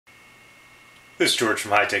This is George from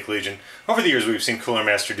High Tech Legion. Over the years we've seen Cooler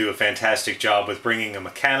Master do a fantastic job with bringing a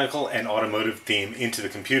mechanical and automotive theme into the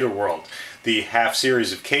computer world. The half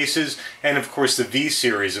series of cases and of course the V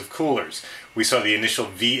series of coolers. We saw the initial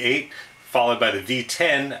V8 followed by the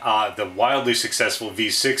V10, the wildly successful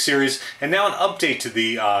V6 series, and now an update to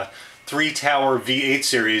the 3-tower V8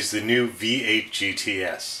 series, the new V8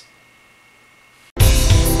 GTS.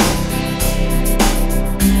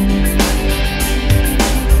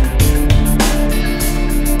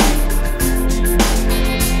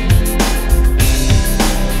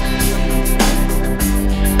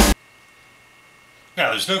 Now,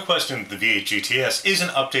 there's no question that the V8 GTS is an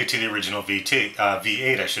update to the original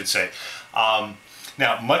V8, I should say.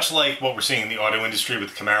 Now, much like what we're seeing in the auto industry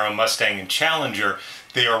with Camaro, Mustang, and Challenger,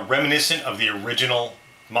 they are reminiscent of the original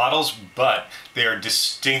models, but they are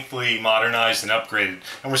distinctly modernized and upgraded.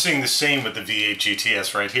 And we're seeing the same with the V8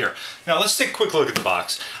 GTS right here. Now, let's take a quick look at the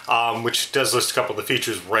box, which does list a couple of the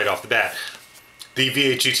features right off the bat. The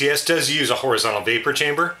V8 GTS does use a horizontal vapor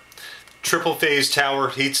chamber, triple phase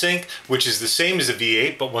tower heatsink, which is the same as the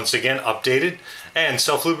V8, but once again updated, and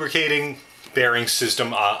self-lubricating bearing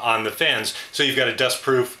system on the fans. So you've got a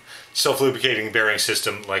dust-proof self-lubricating bearing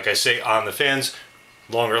system, like I say, on the fans.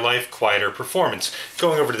 Longer life, quieter performance.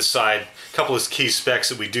 Going over to the side, a couple of key specs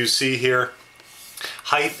that we do see here.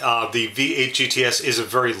 Height, the V8 GTS is a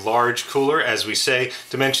very large cooler, as we say.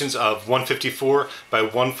 Dimensions of 154 by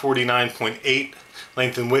 149.8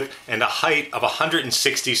 length and width, and a height of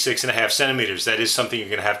 166.5 centimeters. That is something you're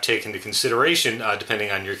going to have to take into consideration depending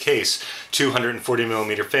on your case. 240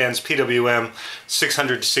 millimeter fans, PWM, 600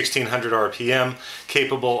 to 1600 RPM,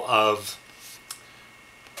 capable of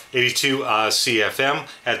 82 CFM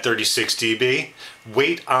at 36 dB.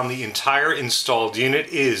 Weight on the entire installed unit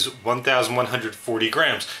is 1,140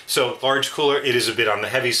 grams. So large cooler, it is a bit on the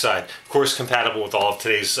heavy side. Of course, compatible with all of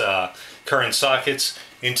today's current sockets.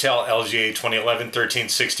 Intel LGA 2011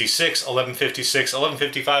 1366, 1156,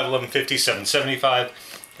 1155, 1150, 775,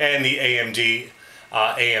 and the AMD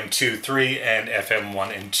AM2 and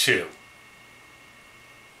FM1 and 2.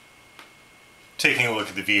 Taking a look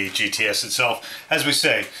at the V8 GTS itself, as we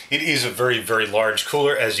say, it is a very, very large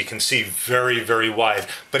cooler, as you can see, very, very wide,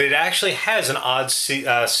 but it actually has an odd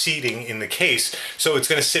seating in the case, so it's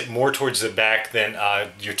going to sit more towards the back than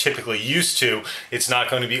you're typically used to. It's not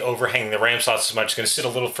going to be overhanging the ram slots as much. It's going to sit a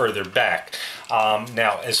little further back.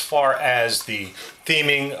 Now, as far as the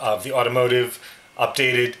theming of the automotive,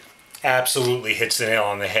 updated, absolutely hits the nail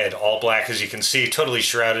on the head. All black, as you can see, totally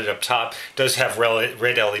shrouded up top. Does have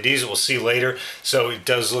red LEDs that we'll see later, so it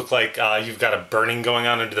does look like you've got a burning going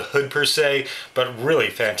on under the hood per se, but really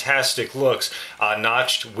fantastic looks.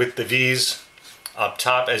 Notched with the V's up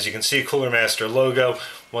top, as you can see, Cooler Master logo.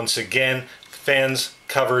 Once again, fans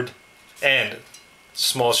covered and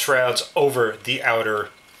small shrouds over the outer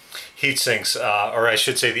heat sinks, or I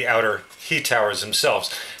should say the outer heat towers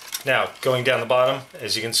themselves. Now, going down the bottom,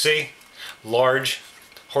 as you can see, large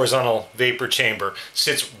horizontal vapor chamber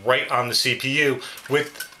sits right on the CPU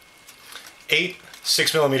with 8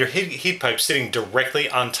 6mm heat pipes sitting directly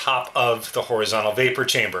on top of the horizontal vapor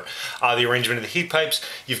chamber. The arrangement of the heat pipes,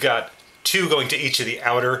 you've got 2 going to each of the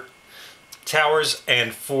outer towers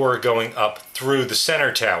and 4 going up through the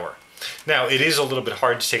center tower. Now, it is a little bit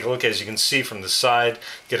hard to take a look, as you can see from the side.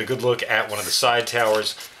 Get a good look at one of the side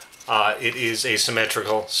towers. It is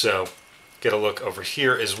asymmetrical, so get a look over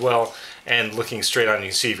here as well. And looking straight on, you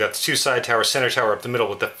can see you've got the 2 side towers, center tower up the middle,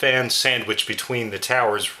 with the fan sandwiched between the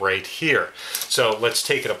towers right here. So let's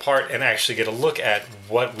take it apart and actually get a look at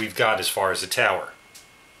what we've got as far as the tower.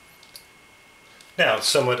 Now,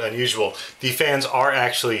 somewhat unusual, the fans are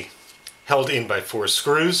actually held in by 4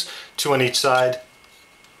 screws, 2 on each side,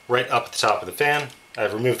 right up at the top of the fan.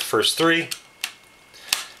 I've removed the first 3,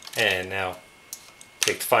 and now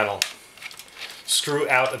take the final screw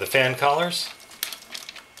out of the fan collars.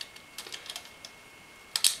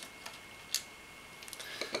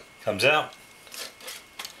 Comes out,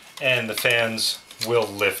 and the fans will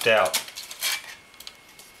lift out.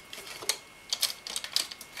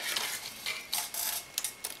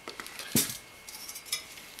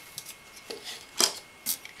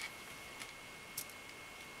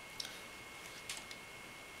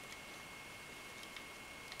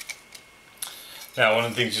 Now, one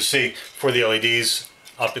of the things you see for the LEDs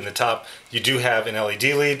up in the top, you do have an LED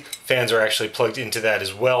lead. Fans are actually plugged into that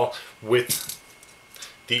as well, with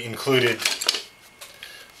the included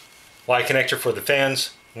Y connector for the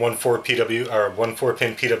fans, 1 4-pin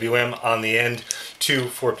PWM on the end, 2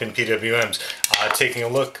 4-pin PWMs. Taking a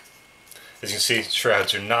look, as you can see,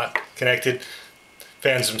 shrouds are not connected.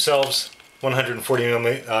 Fans themselves, 140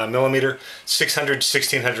 millimeter, 600 to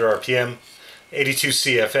 1600 RPM. 82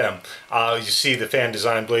 CFM. You see the fan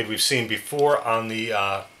design blade we've seen before on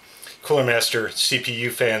the Cooler Master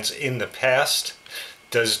CPU fans in the past.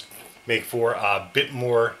 Does make for a bit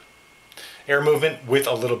more air movement with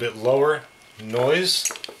a little bit lower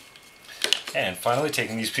noise. And finally,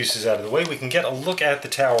 taking these pieces out of the way, we can get a look at the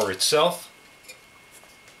tower itself.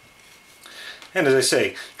 And as I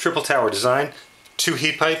say, triple tower design, 2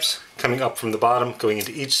 heat pipes coming up from the bottom, going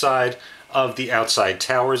into each side of the outside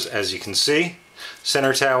towers, as you can see.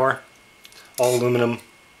 Center tower, all aluminum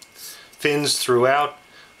fins throughout,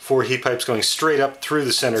 4 heat pipes going straight up through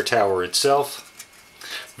the center tower itself.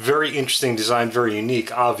 Very interesting design, very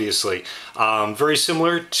unique, obviously. Very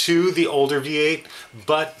similar to the older V8,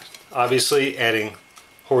 but obviously adding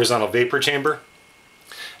horizontal vapor chamber,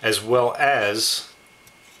 as well as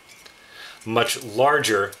much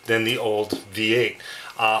larger than the old V8.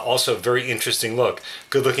 Also very interesting look.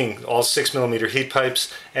 Good looking, all 6mm heat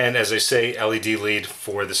pipes, and as I say, LED lead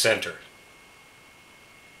for the center.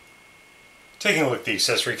 Taking a look at the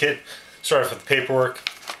accessory kit, start off with the paperwork,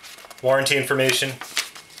 warranty information,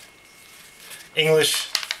 English,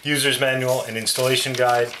 user's manual, and installation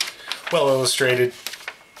guide, well illustrated,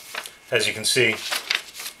 as you can see,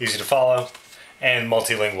 easy to follow, and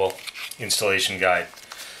multilingual installation guide.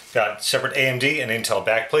 Got separate AMD and Intel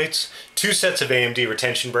backplates, 2 sets of AMD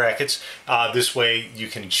retention brackets. This way you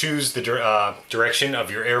can choose the direction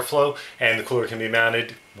of your airflow, and the cooler can be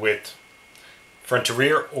mounted with front to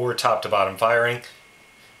rear or top to bottom firing.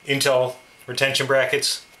 Intel retention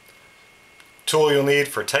brackets, tool you'll need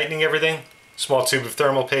for tightening everything, small tube of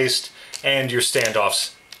thermal paste, and your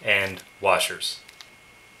standoffs and washers.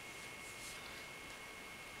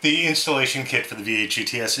 The installation kit for the V8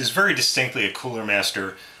 GTS is very distinctly a Cooler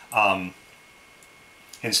Master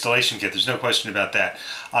installation kit. There's no question about that.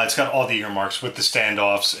 It's got all the earmarks with the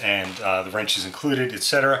standoffs and the wrenches included,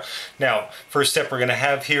 etc. Now, first step we're going to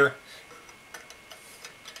have here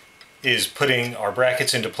is putting our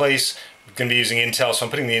brackets into place. We're going to be using Intel, so I'm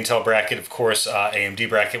putting the Intel bracket. Of course, AMD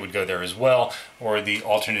bracket would go there as well, or the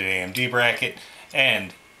alternate AMD bracket,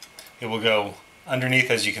 and it will go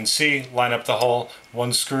underneath, as you can see, line up the hole.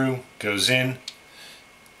 1 screw goes in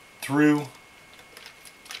through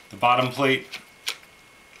the bottom plate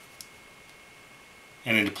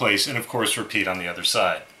and into place, and of course repeat on the other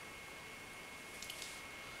side.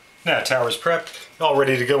 Now, tower's prepped, all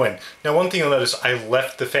ready to go in. Now, one thing you'll notice, I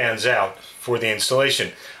left the fans out for the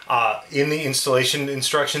installation. In the installation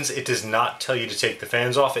instructions, it does not tell you to take the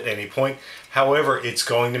fans off at any point. However, it's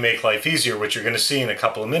going to make life easier, which you're going to see in a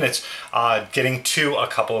couple of minutes, getting to a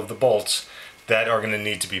couple of the bolts that are going to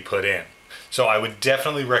need to be put in. So I would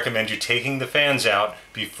definitely recommend you taking the fans out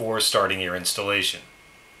before starting your installation.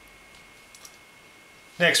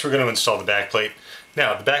 Next, we're going to install the backplate.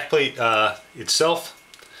 Now, the backplate itself,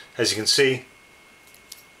 as you can see,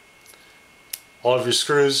 all of your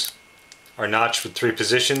screws are notched with 3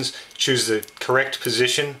 positions. Choose the correct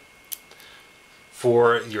position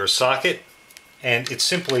for your socket, and it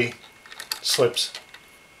simply slips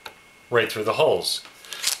right through the holes.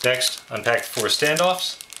 Next, unpack the 4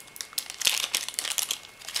 standoffs.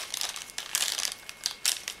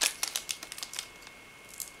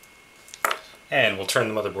 And we'll turn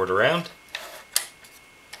the motherboard around.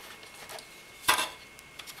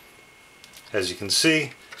 As you can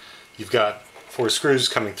see, you've got 4 screws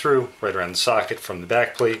coming through right around the socket from the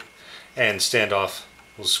back plate, and standoff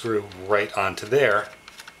will screw right onto there.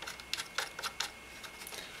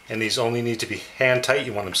 And these only need to be hand tight.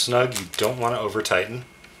 You want them snug, you don't want to over tighten.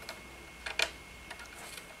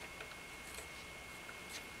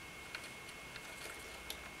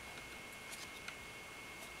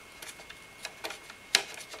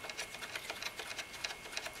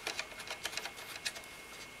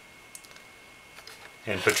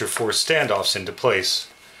 And put your 4 standoffs into place,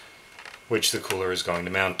 which the cooler is going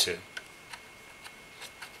to mount to.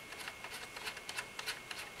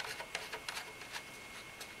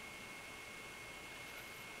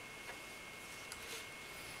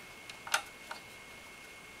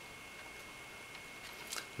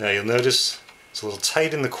 Now you'll notice it's a little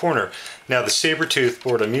tight in the corner. Now the saber-tooth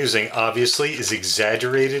board I'm using obviously is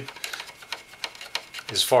exaggerated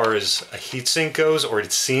as far as a heatsink goes, or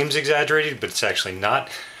it seems exaggerated, but it's actually not.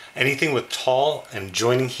 Anything with tall and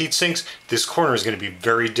joining heatsinks, this corner is going to be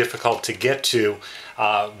very difficult to get to,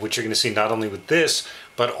 which you're going to see not only with this,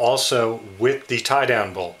 but also with the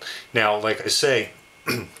tie-down bolt. Now, like I say,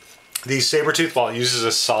 the saber-tooth bolt uses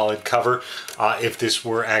a solid cover. If this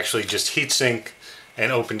were actually just heatsink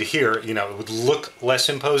and open to here, you know, it would look less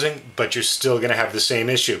imposing, but you're still going to have the same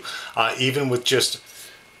issue. Even with just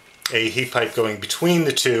a heat pipe going between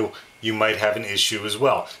the two, you might have an issue as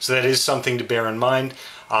well. So that is something to bear in mind.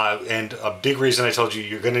 And a big reason I told you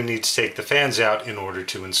you're going to need to take the fans out in order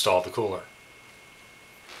to install the cooler.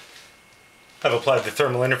 I've applied the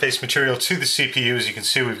thermal interface material to the CPU. As you can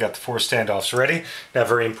see, we've got the 4 standoffs ready. Now,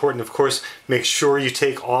 very important, of course, make sure you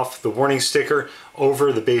take off the warning sticker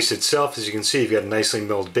over the base itself. As you can see, you've got a nicely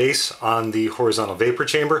milled base on the horizontal vapor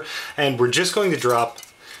chamber. And we're just going to drop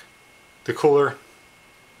the cooler,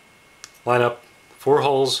 line up 4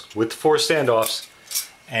 holes with the 4 standoffs,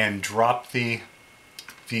 and drop the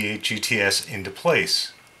V8 GTS into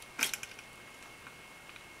place.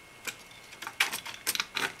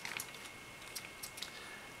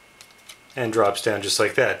 And drops down just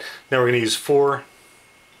like that. Now we're going to use 4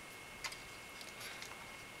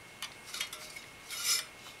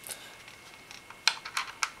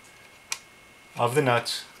 of the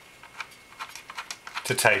nuts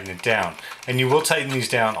to tighten it down. And you will tighten these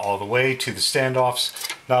down all the way to the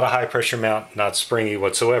standoffs. Not a high pressure mount, not springy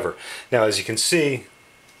whatsoever. Now, as you can see,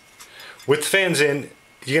 with the fans in,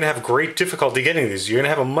 you're going to have great difficulty getting these. You're going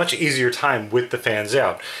to have a much easier time with the fans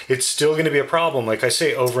out. It's still going to be a problem, like I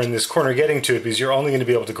say, over in this corner getting to it, because you're only going to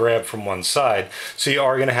be able to grab from one side. So you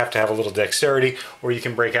are going to have a little dexterity, or you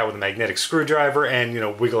can break out with a magnetic screwdriver and,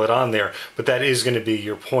 wiggle it on there. But that is going to be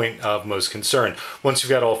your point of most concern. Once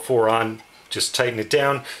you've got all 4 on, just tighten it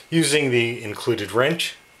down using the included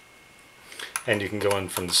wrench. And you can go in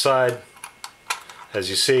from the side,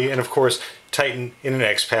 as you see. And of course, tighten in an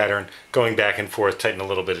X pattern, going back and forth, tighten a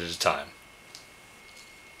little bit at a time.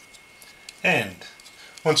 And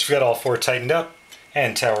once you've got all 4 tightened up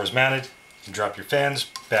and towers mounted, you drop your fans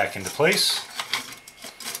back into place.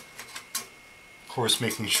 Of course,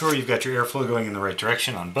 making sure you've got your airflow going in the right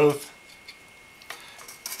direction on both.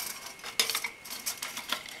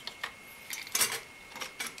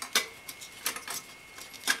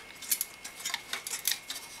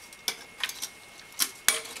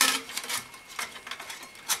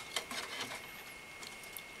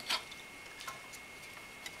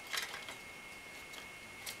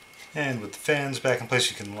 And with the fans back in place,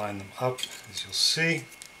 you can line them up, as you'll see.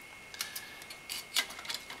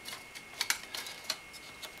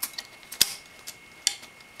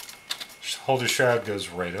 Holder shroud goes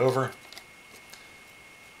right over,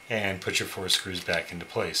 and put your 4 screws back into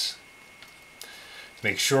place.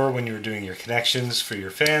 Make sure when you're doing your connections for your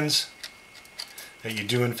fans that you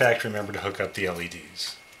do in fact remember to hook up the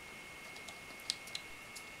LEDs.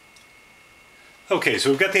 Okay, so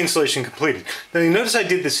we've got the installation completed. Now you notice I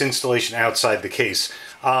did this installation outside the case.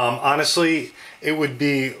 Honestly, it would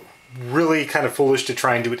be really kind of foolish to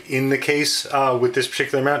try and do it in the case with this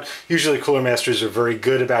particular mount. Usually Cooler Masters are very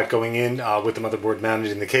good about going in with the motherboard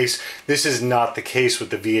mounted in the case. This is not the case with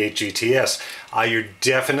the V8 GTS. You're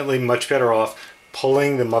definitely much better off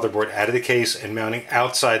pulling the motherboard out of the case and mounting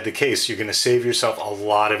outside the case. You're going to save yourself a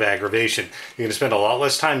lot of aggravation. You're going to spend a lot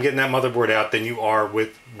less time getting that motherboard out than you are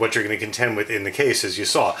with what you're going to contend with in the case, as you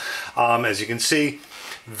saw. As you can see,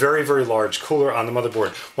 very, very large cooler on the motherboard.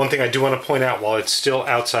 One thing I do want to point out while it's still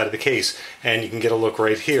outside of the case, and you can get a look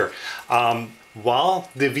right here. While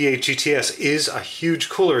the V8 GTS is a huge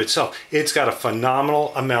cooler itself, it's got a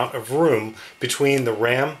phenomenal amount of room between the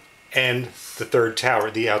RAM and the 3rd tower,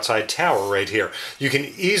 the outside tower right here. You can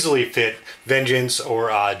easily fit Vengeance or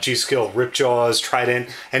G-Skill Ripjaws, Trident,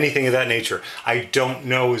 anything of that nature. I don't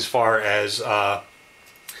know as far as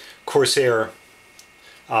Corsair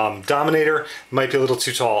Dominator might be a little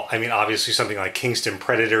too tall. I mean, obviously something like Kingston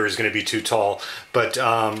Predator is going to be too tall, but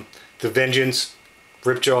the Vengeance,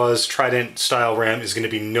 Ripjaws, Trident style RAM is going to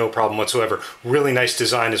be no problem whatsoever. Really nice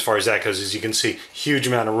design as far as that goes. As you can see, huge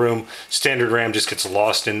amount of room. Standard RAM just gets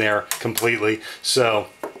lost in there completely. So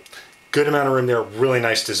good amount of room there. Really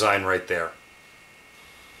nice design right there.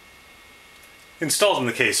 Installed in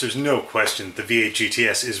the case, there's no question the V8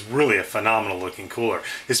 GTS is really a phenomenal looking cooler.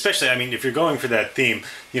 Especially, I mean, if you're going for that theme,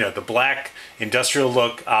 the black industrial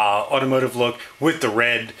look, automotive look with the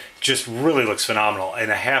red just really looks phenomenal. In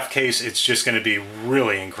a half case, it's just going to be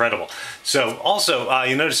really incredible. So also,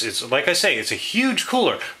 you notice it's, like I say, it's a huge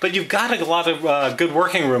cooler, but you've got a lot of good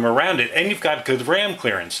working room around it, and you've got good RAM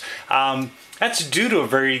clearance. That's due to a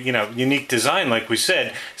very, unique design, like we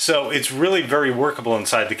said, so it's really very workable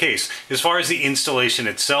inside the case. As far as the installation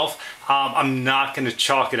itself, I'm not going to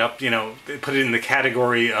chalk it up, put it in the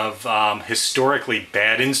category of historically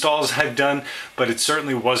bad installs I've done, but it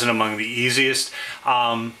certainly wasn't among the easiest.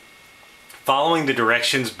 Following the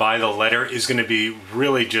directions by the letter is going to be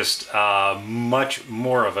really just much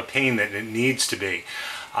more of a pain than it needs to be.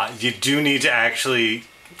 You do need to actually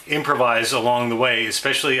improvise along the way,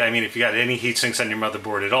 especially, I mean, if you got any heat sinks on your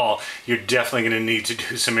motherboard at all, you're definitely going to need to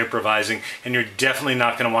do some improvising, and you're definitely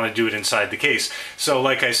not going to want to do it inside the case. So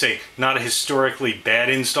like I say, not a historically bad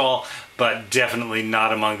install, but definitely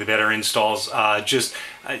not among the better installs.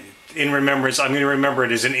 In remembrance, I'm going to remember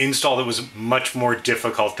it as an install that was much more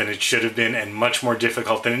difficult than it should have been, and much more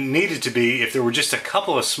difficult than it needed to be if there were just a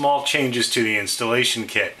couple of small changes to the installation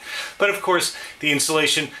kit. But of course, the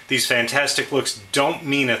installation, these fantastic looks don't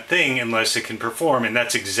mean a thing unless it can perform, and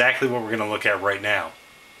that's exactly what we're going to look at right now.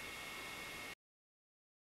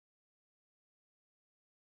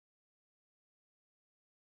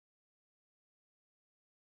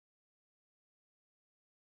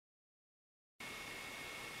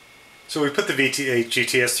 So we put the V8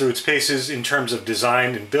 GTS through its paces in terms of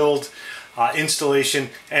design and build, installation,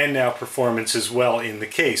 and now performance as well in the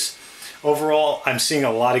case. Overall, I'm seeing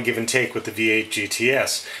a lot of give and take with the V8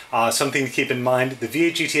 GTS. Something to keep in mind, the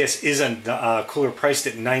V8 GTS is a cooler priced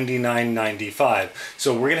at $99.95.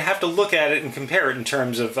 So we're going to have to look at it and compare it in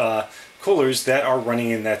terms of coolers that are running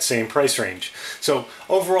in that same price range. So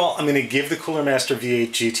overall, I'm going to give the Cooler Master V8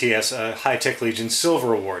 GTS a High-Tech Legion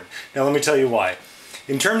Silver Award. Now let me tell you why.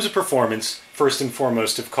 In terms of performance, first and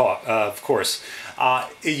foremost, of course,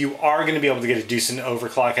 you are going to be able to get a decent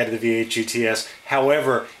overclock out of the V8 GTS.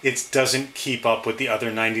 However, it doesn't keep up with the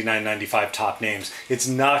other $99.95 top names. It's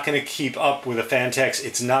not going to keep up with a Fantex.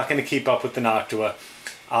 It's not going to keep up with the Noctua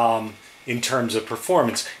in terms of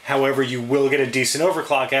performance. However, you will get a decent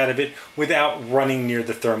overclock out of it without running near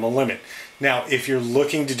the thermal limit. Now, if you're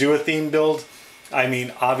looking to do a theme build, I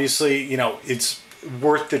mean, obviously, you know, it's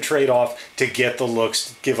worth the trade-off to get the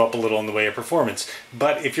looks, give up a little in the way of performance.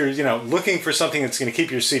 But if you're, you know, looking for something that's going to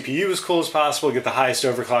keep your CPU as cool as possible, get the highest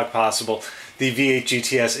overclock possible, the V8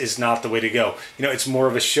 GTS is not the way to go. You know, it's more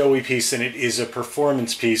of a showy piece than it is a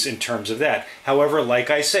performance piece in terms of that. However,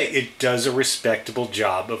 like I say, it does a respectable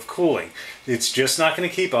job of cooling. It's just not going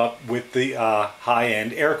to keep up with the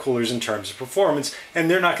high-end air coolers in terms of performance,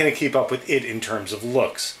 and they're not going to keep up with it in terms of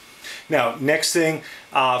looks. Now, next thing,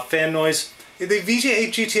 fan noise. The V8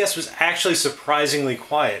 GTS was actually surprisingly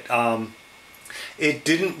quiet. It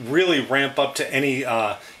didn't really ramp up to any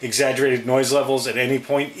exaggerated noise levels at any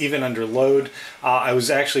point, even under load. I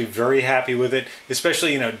was actually very happy with it,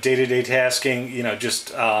 especially, you know, day-to-day tasking, you know,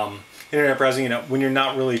 just internet browsing, you know, when you're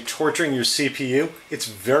not really torturing your CPU, it's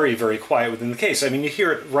very, very quiet within the case. I mean, you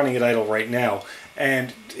hear it running at idle right now,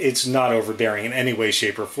 and it's not overbearing in any way,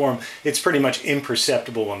 shape, or form. It's pretty much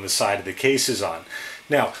imperceptible when the side of the case is on.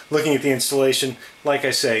 Now, looking at the installation, like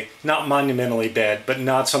I say, not monumentally bad, but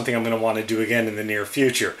not something I'm going to want to do again in the near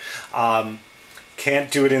future.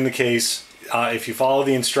 Can't do it in the case. If you follow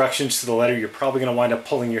the instructions to the letter, you're probably going to wind up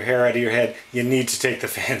pulling your hair out of your head. You need to take the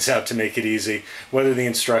fans out to make it easy, whether the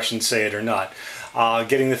instructions say it or not.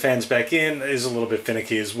 Getting the fans back in is a little bit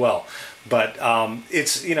finicky as well. But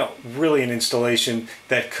it's, you know, really an installation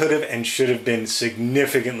that could have and should have been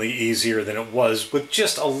significantly easier than it was, with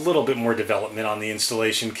just a little bit more development on the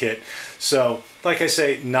installation kit. So, like I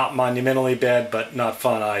say, not monumentally bad, but not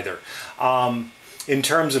fun either. In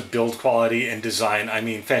terms of build quality and design, I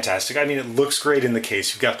mean, fantastic. I mean, it looks great in the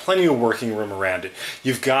case. You've got plenty of working room around it.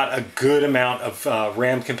 You've got a good amount of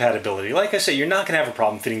RAM compatibility. Like I say, you're not going to have a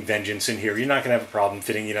problem fitting Vengeance in here. You're not going to have a problem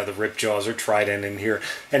fitting, you know, the Ripjaws or Trident in here,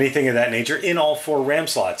 anything of that nature, in all 4 RAM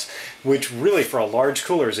slots, which really, for a large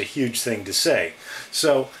cooler, is a huge thing to say.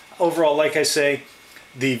 So, overall, like I say,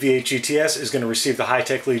 the V8 GTS is going to receive the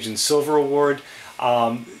High-Tech Legion Silver Award.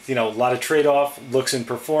 You know, a lot of trade-off, looks and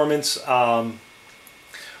performance.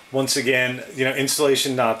 Once again, you know,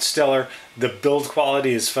 installation not stellar. The build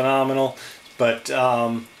quality is phenomenal, but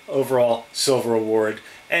overall, Silver Award.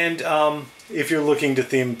 And if you're looking to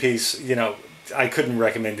theme piece, you know, I couldn't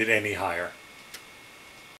recommend it any higher.